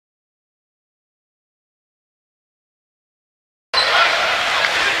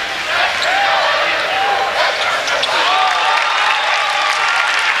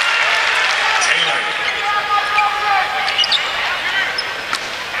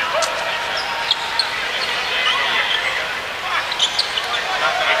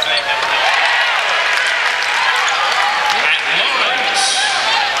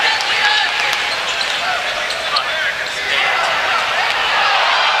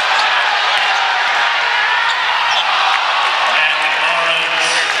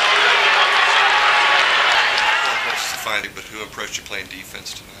who impressed you playing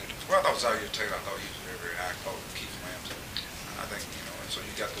defense tonight? Well, I thought Zaire Taylor, I thought he was very, very active. Keith Williams. I think, and so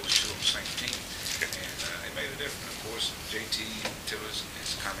you got those two on the same team, and it made a difference. Of course, JT Taylor is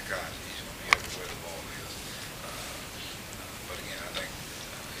kind of guy. He's going to be everywhere the ball is. But again, I think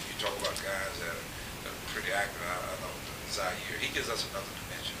if you talk about guys that are pretty active, I know Zaire, he gives us another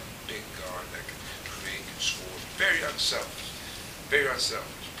dimension, a big guard that can create and score. Very unselfish. Very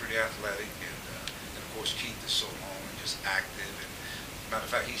unselfish. Pretty athletic, and of course Keith is so long and just active. And matter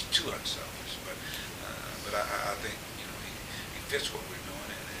of fact, he's too unselfish. But I think he fits what we're doing,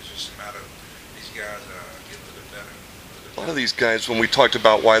 and it's just a matter of these guys get a little bit better. A lot of these guys, when we talked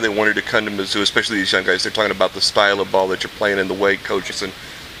about why they wanted to come to Mizzou, especially these young guys, they're talking about the style of ball that you're playing and the way coaches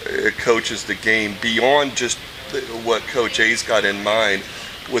the game beyond just what Coach A's got in mind.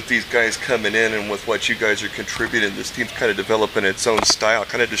 With these guys coming in and with what you guys are contributing, this team's kind of developing its own style.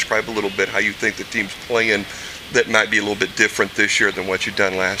 Kind of describe a little bit how you think the team's playing that might be a little bit different this year than what you've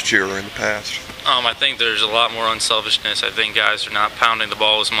done last year or in the past. I think there's a lot more unselfishness. I think guys are not pounding the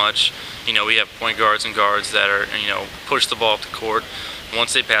ball as much. We have point guards and guards that are, push the ball up the court.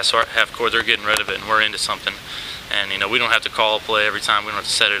 Once they pass half court, they're getting rid of it, and we're into something. And, we don't have to call a play every time. We don't have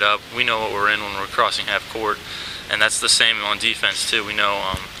to set it up. We know what we're in when we're crossing half court. And that's the same on defense too. We know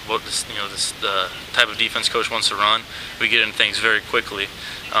what the type of defense coach wants to run. We get into things very quickly.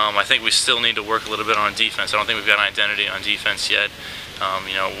 I think we still need to work a little bit on defense. I don't think we've got an identity on defense yet.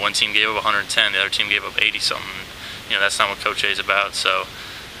 One team gave up 110, the other team gave up 80 something. That's not what Coach A is about. So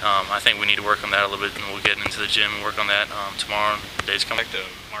I think we need to work on that a little bit, and we'll get into the gym and work on that tomorrow. The days come back to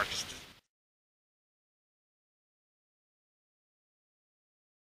Marcus.